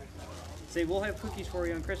say? Say we'll have cookies for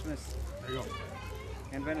you on Christmas There you go.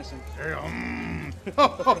 and venison. There you go.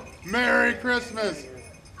 Ho, ho. Merry Christmas.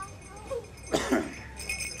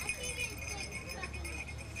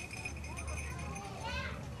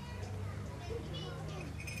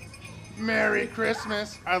 Merry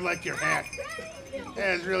Christmas. I like your hat. That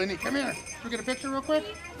is really neat. Come here. Can we get a picture real quick?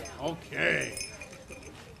 Okay.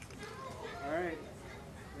 All right.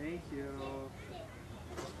 Thank you.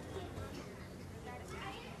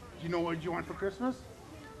 Do you know what you want for Christmas?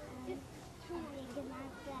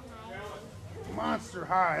 Monster Monster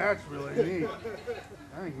High. That's really neat.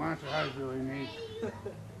 I think Monster High is really neat.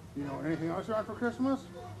 You know, anything else you want for Christmas?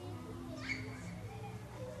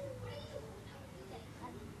 A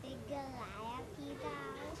big Goliath doll.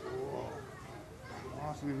 Cool.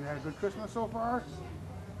 Awesome. Have you had a good Christmas so far?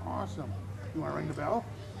 Awesome. You want to ring the bell?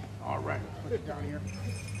 All right. Put it down here.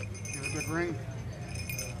 Give it a good ring.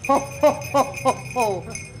 Ho, ho, ho, ho, ho.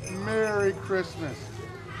 Merry Christmas.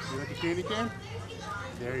 You like a candy cane?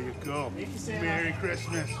 There you go. Merry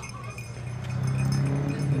Christmas.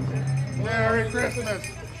 Merry Christmas.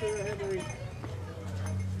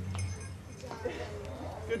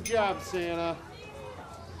 Good job, Santa.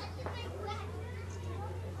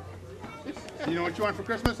 You know what you want for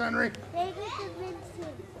Christmas, Henry? Lego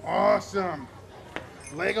Dimension. Awesome.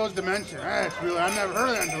 Legos Dimension. That's really, I've never heard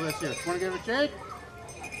of that until this year. Want to give it a shake?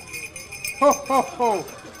 Ho, ho, ho.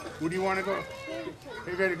 Where do you want to go? Have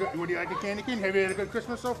you had a good, would you like a candy cane? Have you had a good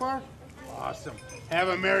Christmas so far? Awesome. Have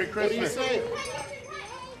a Merry What do you Christmas. say?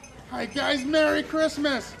 Hi guys, Merry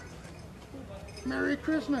Christmas. Merry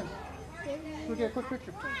Christmas. We'll get a quick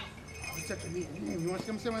picture. Oh, it's such a neat name. You want to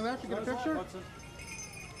come sit on my left and get a picture? On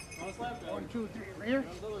his lap, Dad. 1, 2, 3, right here.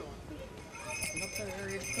 The other one. And up there, there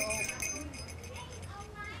you go.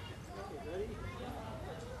 Ready?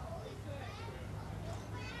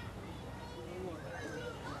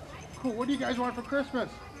 Cool. What do you guys want for Christmas?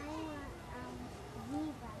 I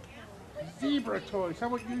want Zebra toys. How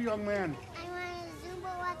about you, young man? I want a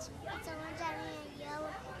Zumba watch with someone having a yellow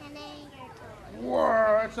and a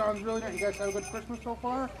Whoa, that sounds really nice. You guys have a good Christmas so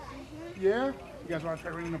far? Yeah? You guys want to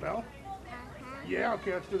try ringing the bell? Yeah,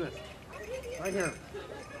 okay, let's do this. Right here.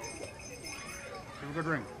 Give a good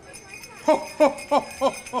ring. Ho, ho, ho, ho,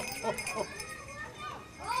 ho, ho, ho.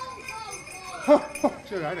 Ho, ho.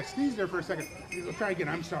 Shit, I had to sneeze there for a second. We'll try again.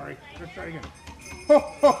 I'm sorry. Let's try again. Ho,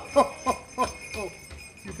 ho, ho, ho, ho, ho.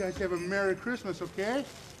 You guys have a Merry Christmas, okay?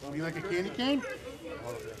 Would you like a candy cane?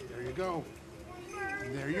 Oh, there you go.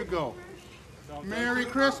 There you go. Merry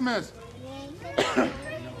Christmas.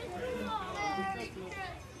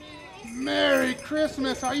 Merry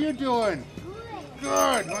Christmas. How you doing?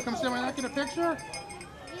 Good. You want to come sit on my lap, get a picture?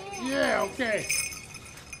 Yeah, okay.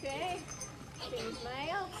 Okay. Cheese,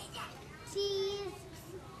 Mayo. cheese.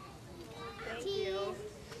 Thank Cheese. you.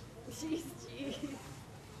 Cheese, cheese.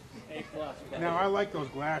 A plus. Now, I like those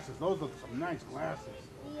glasses. Those look some nice glasses.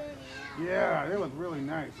 Yeah, they look really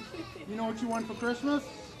nice. You know what you want for Christmas?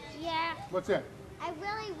 Yeah. What's that? I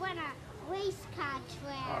really want a race car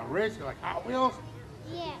track. Race, like Hot Wheels?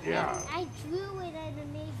 Yeah. Yeah. I drew it in a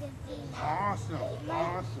magazine. Awesome,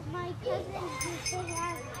 awesome. My cousins used to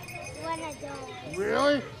have one of those.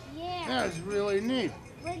 Really? Yeah. That's really neat.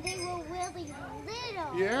 When they were really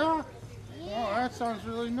little. Yeah? Yeah. Oh, that sounds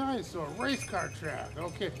really nice. So a race car track.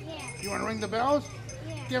 Okay. Yeah. You want to ring the bells?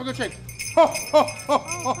 Yeah. Give a good shake. Ho, ho, ho,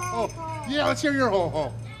 ho, ho. Yeah, let's hear your ho,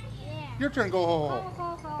 ho. Yeah. Your turn, go ho, Ho, ho.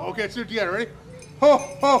 ho, ho. Okay, let's do it together. Ready? Ho,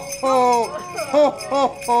 ho, ho. Ho, ho,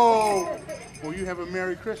 ho. Well, you have a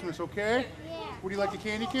Merry Christmas, okay? Yeah. Would you like a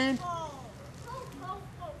candy cane?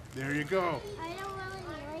 There you go. I don't really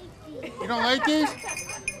like these. You don't like these?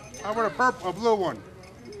 How about a blue one?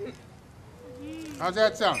 How's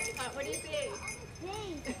that sound? What do you think?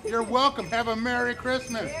 Thanks. You're welcome. Have a Merry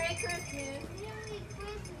Christmas. Merry Christmas.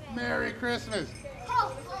 Merry Christmas. Merry Christmas.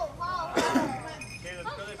 Ho, ho, ho, ho. Okay,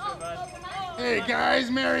 let's go this way, bud. Hey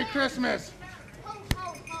guys, Merry Christmas. Ho, ho,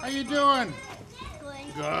 ho. How you doing?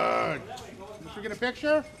 Good. Good. Did you get a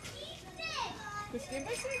picture? Stand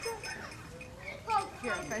by Santa. Ho,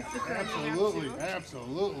 Here, can I sit down? Absolutely,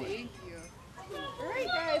 absolutely. Thank you. All right,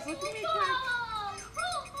 guys, look at me quick.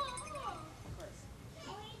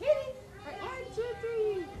 Hit it. All right, 1, 2,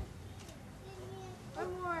 3.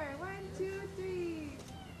 One more. 1, 2, 3.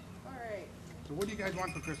 All right. So what do you guys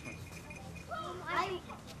want for Christmas?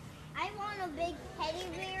 I want a big teddy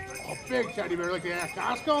bear. A big teddy bear like they have at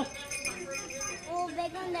Costco? Or a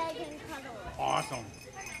big one that I can cuddle. Awesome.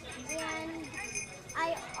 And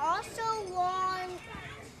I also want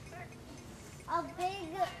a big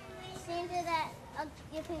Santa that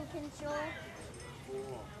you can control.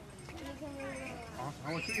 Cool. You can move around. Awesome. How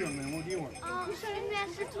about you, young man? What do you want? Shiny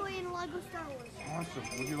Master Toy and Lego Star Wars. Awesome.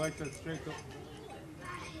 Would you like to straight go?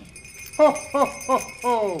 Ho, ho, ho,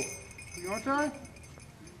 ho. You want to try?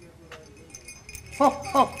 Ho,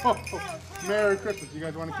 ho, ho, ho. Merry Christmas. You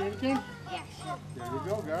guys want a candy cane? Yeah, sure. There you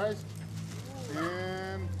go, guys.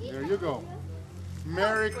 And there you go.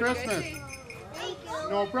 Merry Christmas. Thank you.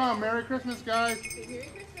 No problem. Merry Christmas, guys. Merry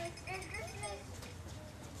Christmas.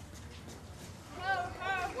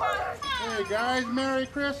 Hey, guys. Merry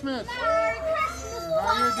Christmas. Merry Christmas.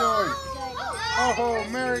 How you doing? Good. Oh, ho,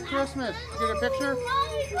 Merry Christmas. Get a picture?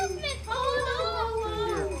 Merry Christmas. Oh, no.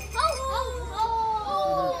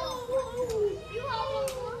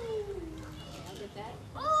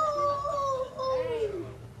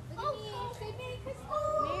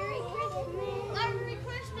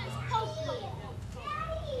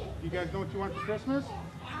 You guys know what you want for Christmas?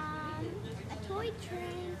 A toy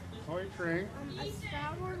train, Toy train. a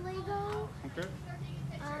Star Wars Lego, Okay.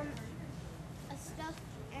 a stuffed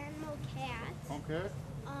animal cat, Okay.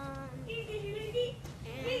 and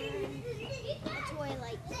a toy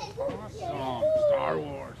lightsaber. Awesome. Star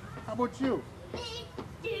Wars. How about you?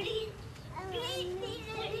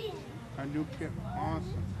 A new kit.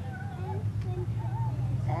 Awesome.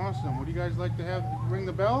 Awesome. Would you guys like to have ring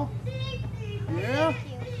the bell? Yeah?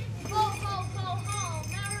 Ho, ho, ho, ho.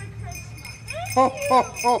 Merry Christmas. Ho, ho,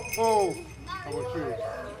 ho, ho. How about you?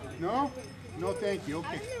 No? No, thank you.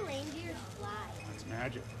 How Okay. do the reindeers fly? That's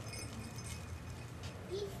magic.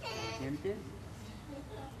 Candy cane?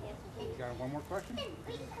 You got one more question?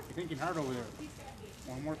 You're thinking hard over there.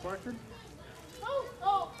 One more question? Oh,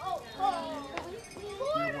 oh, oh, oh.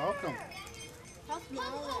 You're welcome. How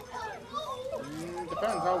small is it?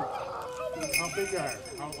 Depends how big they are,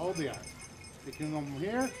 how old they are. They can go from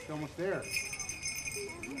here to almost there.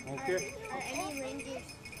 Okay? Are any reindeers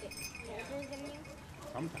bigger than you?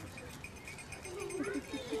 Sometimes.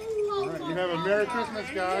 All right, you have a Merry Christmas,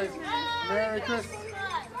 guys. Merry Christmas.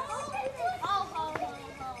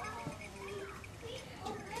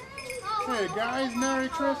 Hey, guys, Merry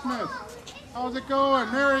Christmas. How's it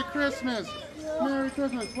going? Merry Christmas. Merry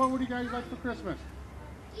Christmas. What would you guys like for Christmas?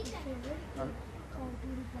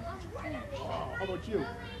 Wow, how about you?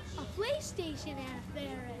 A PlayStation and a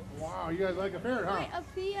ferret. Wow, you guys like a ferret, huh? A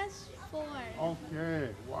PS4. Okay.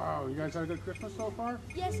 Wow, you guys had a good Christmas so far?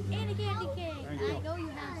 Yes, and a candy cane. Thank you. I know you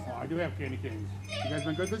have Oh, some. I do have candy canes. You guys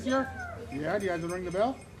been good this year? Yeah? Do you guys want to ring the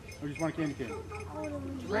bell? Or just want a candy cane?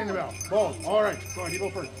 Ring the bell. Both. All right. Go ahead. You go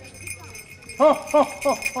first. Ho, ho,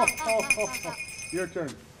 ho, ho, ho, ho, ho. Your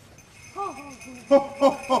turn. Ho, ho, ho,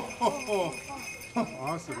 ho, ho.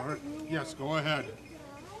 Awesome. All right. Yes, go ahead.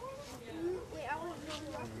 Wait, I want to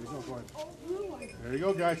There you go. Go ahead. There you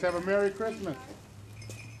go, guys. Have a Merry Christmas.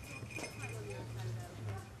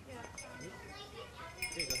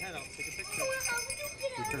 Okay, go ahead. I'll take a picture.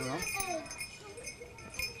 You turn around.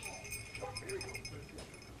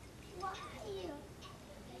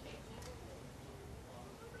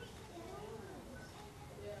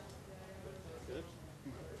 Good.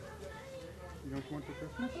 You know what you want for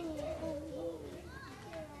Christmas?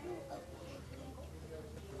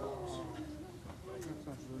 That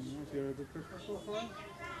sounds really nice. You had a good Christmas so far?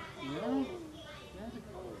 Yeah? Yeah?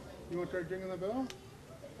 You want to try ringing the bell?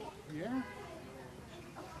 Yeah?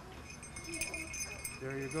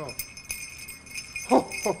 There you go. Ho,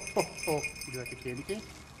 ho, ho, ho. Would you like a candy cane?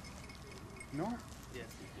 No? Yes,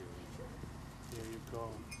 you There you go.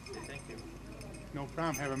 do. Say thank you. No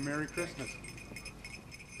problem. Have a Merry Christmas.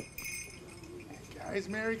 Guys,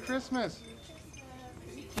 Merry Christmas.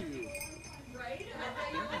 Thank you.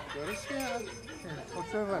 Go to Scott. Here, go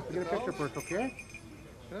to the left. We get a picture first, okay?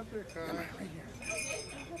 Get up here, Connor. Right here.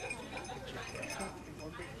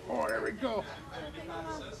 Oh, there we go.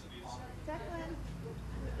 Declan.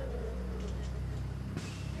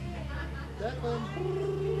 Declan.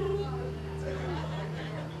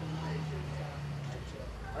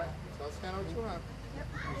 All right, so that's kind of what you want.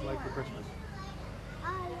 What's like for Christmas? I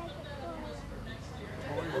like a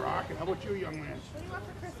Oh, you're rocking. How about you, young man? What do you want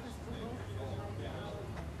for Christmas, Boo?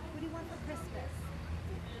 What do you want for Christmas?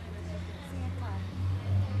 Santa.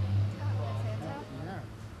 Santa? Yeah.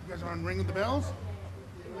 You guys want to ring the bells?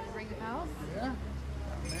 You want to ring the bells? Yeah. Down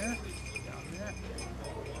there. Down there.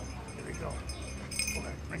 Here we go. Go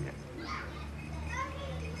ahead, ring it.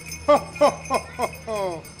 Ho, ho, ho, ho,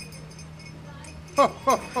 ho. Ho,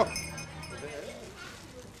 ho, ho. Thank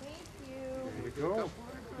you. There you go.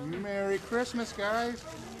 Merry Christmas, guys.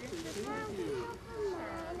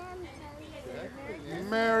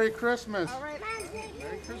 Merry Christmas. All right.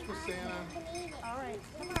 Merry Christmas, Santa. All right.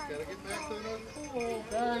 Come on. Gotta get back to the North Pole.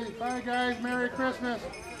 Guys, bye, guys. Merry Christmas.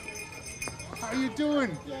 How you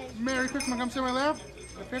doing? Merry Christmas. Come sit my lap.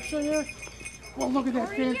 The picture here. Well, look at that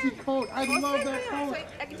Right fancy here. coat. I Go love sit that here coat. so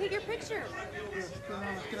I can take your picture. Let's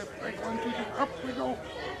get it right. 1, 2, 3. Up we go.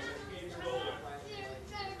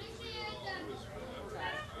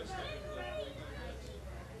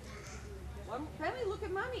 Finally, look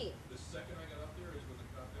at mommy. The second I got up there is when the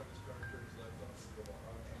cop got his car turned his lights off.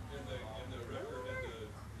 And the record and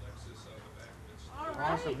the Lexus on the back of it. All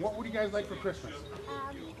right. Awesome. What would you guys like for Christmas?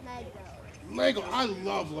 Lego. Lego. I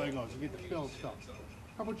love Legos. You get to build stuff.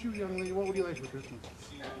 How about you, young lady? What would you like for Christmas?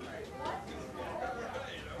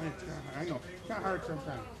 I know. It's kind of hard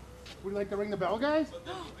sometimes. Would you like to ring the bell, guys?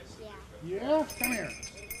 Yeah. Yeah? Come here.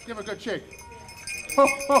 Give a good shake. Ho,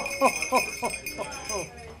 ho, ho, ho, ho, ho, ho.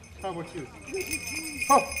 How about you?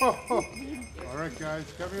 Ho, ho, ho. All right, guys.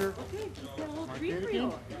 Come here. Okay, just got a little Want treat candy for you.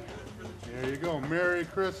 cane? There you go. Merry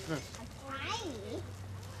Christmas. Tiny.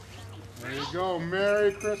 There you go.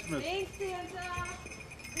 Merry Christmas. Thanks, Santa.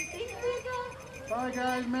 Thanks, Santa. Bye,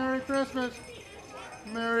 guys. Merry Christmas.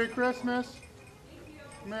 Merry Christmas.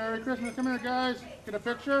 Merry Christmas. Come here, guys. Get a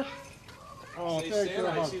picture. Oh, Say, thanks.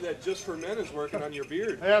 Santa, I see that Just for Men is working on your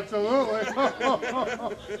beard. Absolutely. I think I know who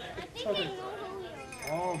you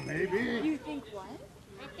are. Oh, maybe. You think what?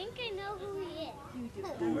 I think I know who he is. You do.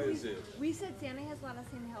 Who is it? We said Santa has a lot of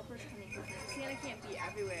Santa helpers coming. Santa can't be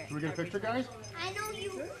everywhere. Should we get a picture, guys? I know who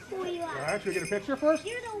you All are. right, should we get a picture first?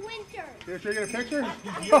 You're the winter. Should we get a picture?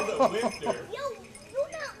 You're the winter.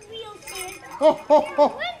 You're not real Santa. Oh, oh, You're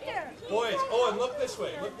oh. winter. Boys, oh, and look this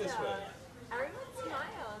way. Look this way. Everyone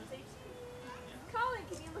smile and say cheese. Colin,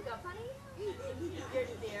 can you look up, honey?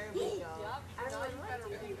 There we go. Everyone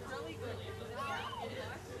look really good.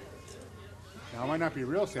 Now, it might not be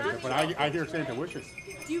real Santa, but I hear Santa wishes.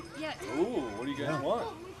 Do you, yeah. Ooh, what do you guys want?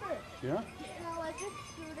 Yeah? An electric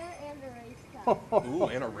scooter and a race car. Ooh,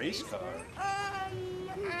 and a race car. I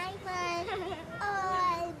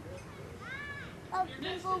want a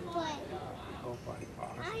Google Play. Oh, my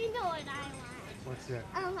gosh. I know what I want. What's that?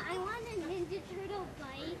 I want a Ninja Turtle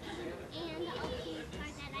bike and a police car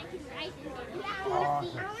that I can ride in. I want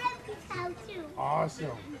to be cow too.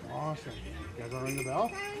 Awesome. Awesome. You guys want to ring the bell?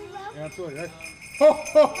 Can I ring the bell? Absolutely. Right. Ho,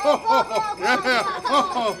 ho, ho, ho, ho. Yeah. Ho,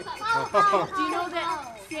 ho, ho. Do you know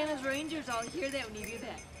that Santa's Rangers all hear that when you do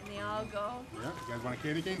that? And they all go. Yeah, you guys want a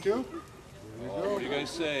candy cane too? There you go. What do you guys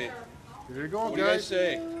say? There you go, What do you guys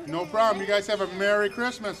say? No problem. You guys have a Merry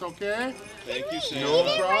Christmas, okay? Thank you, Santa. No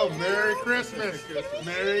problem. Merry Christmas.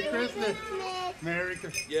 Merry Christmas. Merry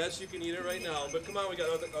Christmas. Yes, you can eat it right now, but come on, we got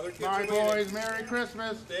other kids Bye, waiting. boys. Merry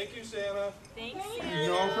Christmas. Thank you, Santa. Thanks,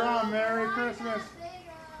 No problem. Merry Christmas.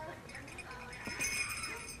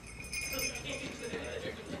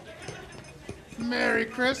 Merry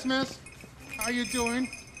Christmas. How you doing?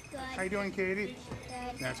 How you doing, Katie?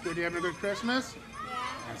 That's good. You having a good Christmas?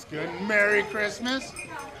 That's good. Merry Christmas. Can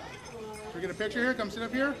we get a picture here? Come sit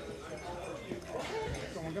up here.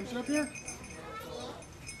 Someone come sit up here.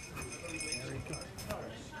 There you go.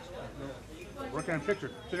 Working on a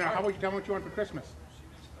picture. So now, how about you tell me what you want for Christmas?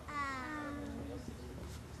 I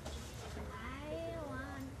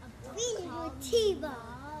want a Beanie T-Bug.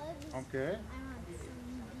 Okay. I want some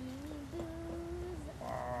Beanie Boos.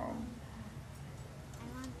 Wow. I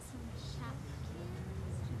want some Shopkins.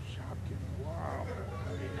 Shopkins. Wow.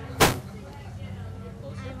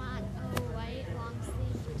 I want a white long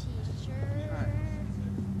sleeve T-shirt.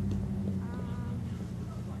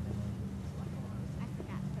 I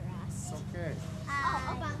forgot the rest. Okay.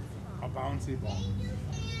 A bouncy ball. A bouncy ball.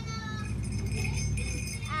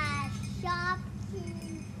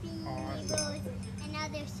 Shopkins, Beanie Awesome. Boos, and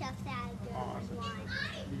other stuff that I don't Awesome. want.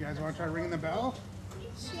 You guys want to try ringing the bell?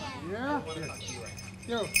 Yeah. Yeah?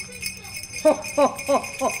 Yo. Ho, ho, ho,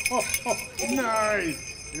 ho, ho, ho. Nice.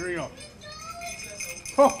 Here we go.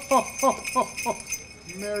 Ho, ho, ho, ho, ho.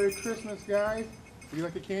 Merry Christmas, guys. Would you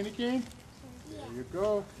like a candy cane? There you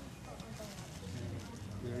go.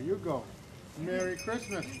 There you go. Merry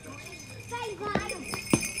Christmas. Bye, guys.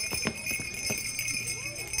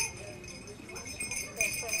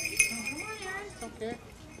 It's okay.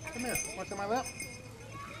 Come here. What's on my lap?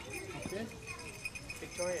 Okay.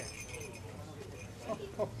 Victoria. Ho,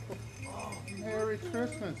 ho, ho. Merry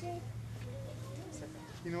Christmas.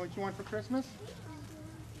 You know what you want for Christmas?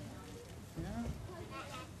 Yeah?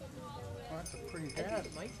 Well, that's a pretty hat.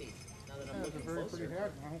 It might be. Now that I'm Yeah, it's a looking very closer. pretty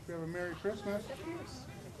hat. I hope you have a Merry Christmas.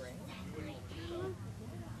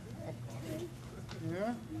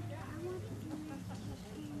 Yeah?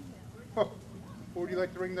 Oh, would you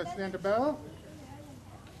like to ring the Santa bell?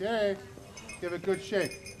 Okay. Give it a good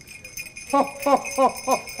shake. Ho, ho, ho,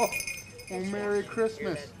 ho, ho. Oh, Merry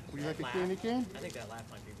Christmas. Would you like a candy cane? I think that laugh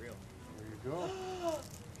might be real. There you go.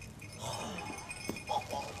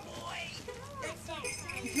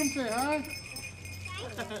 You come say hi.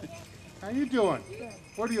 How you doing?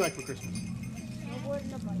 What do you like for Christmas?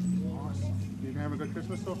 Awesome. You have a good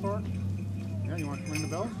Christmas so far? Yeah, you want to ring the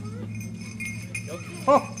bell?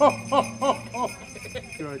 Ho, ho, ho, ho, ho.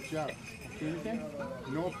 Good job. Candy cane?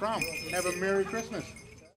 No problem. Have a Merry Christmas.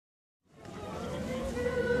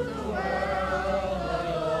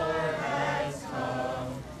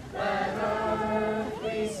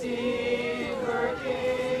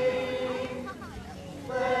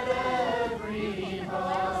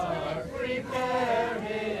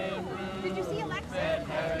 Did you see Alexa?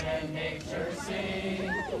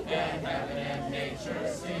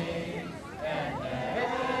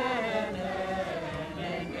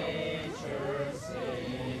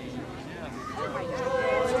 Oh my God.